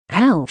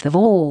health of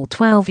all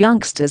 12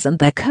 youngsters and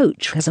their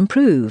coach has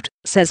improved,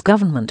 says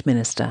Government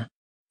Minister.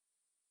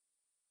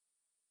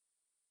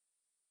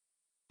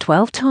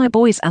 12 Thai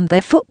boys and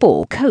their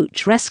football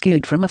coach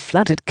rescued from a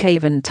flooded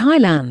cave in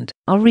Thailand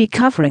are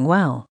recovering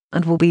well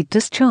and will be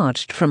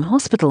discharged from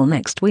hospital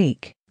next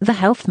week, the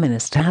health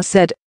minister has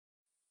said.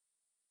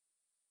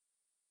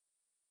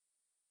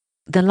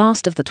 The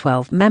last of the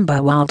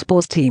 12-member Wild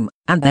Boars team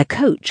and their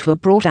coach were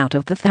brought out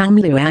of the Tham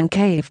Luang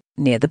cave,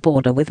 near the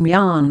border with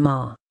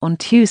Myanmar, on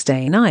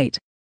Tuesday night.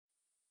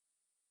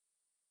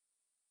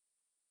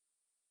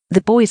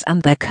 The boys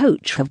and their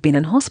coach have been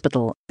in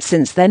hospital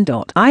since then.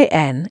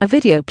 In a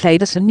video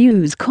played at a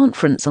news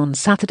conference on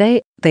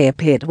Saturday, they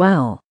appeared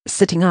well,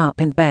 sitting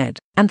up in bed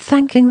and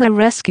thanking their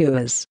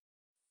rescuers.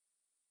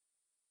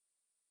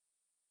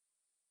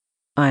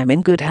 "I am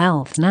in good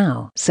health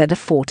now," said a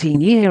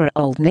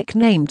 14-year-old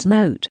nicknamed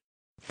Note.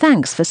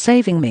 "Thanks for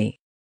saving me."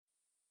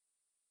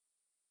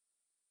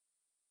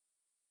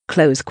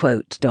 Close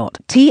quote.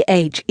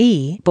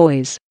 The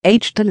boys,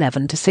 aged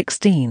 11 to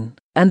 16,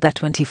 and their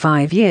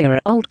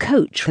 25-year-old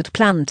coach had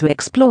planned to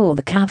explore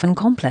the cavern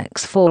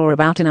complex for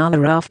about an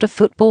hour after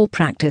football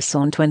practice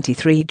on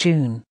 23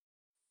 June.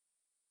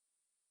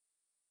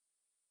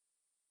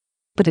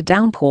 But a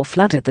downpour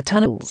flooded the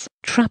tunnels,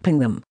 trapping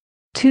them.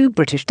 2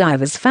 British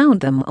divers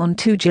found them on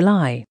 2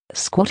 July,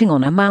 squatting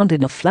on a mound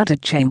in a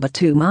flooded chamber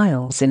 2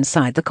 miles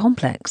inside the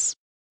complex.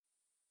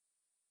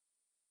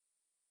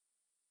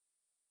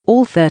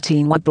 All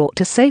 13 were brought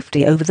to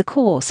safety over the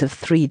course of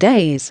 3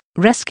 days,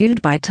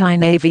 rescued by Thai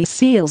Navy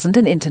SEALs and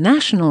an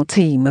international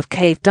team of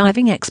cave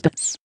diving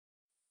experts.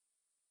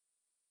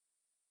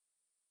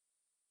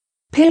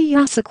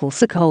 Piyasakal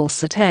Sakol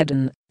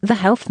Satedan, the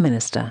health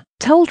minister,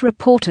 told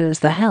reporters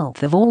the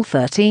health of all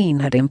 13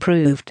 had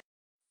improved.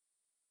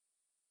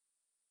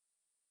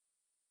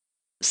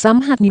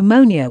 Some had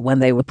pneumonia when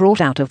they were brought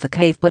out of the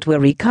cave but were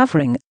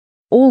recovering.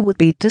 All would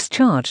be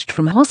discharged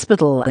from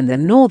hospital in the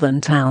northern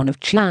town of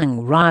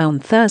Chiang Rai on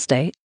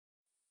Thursday,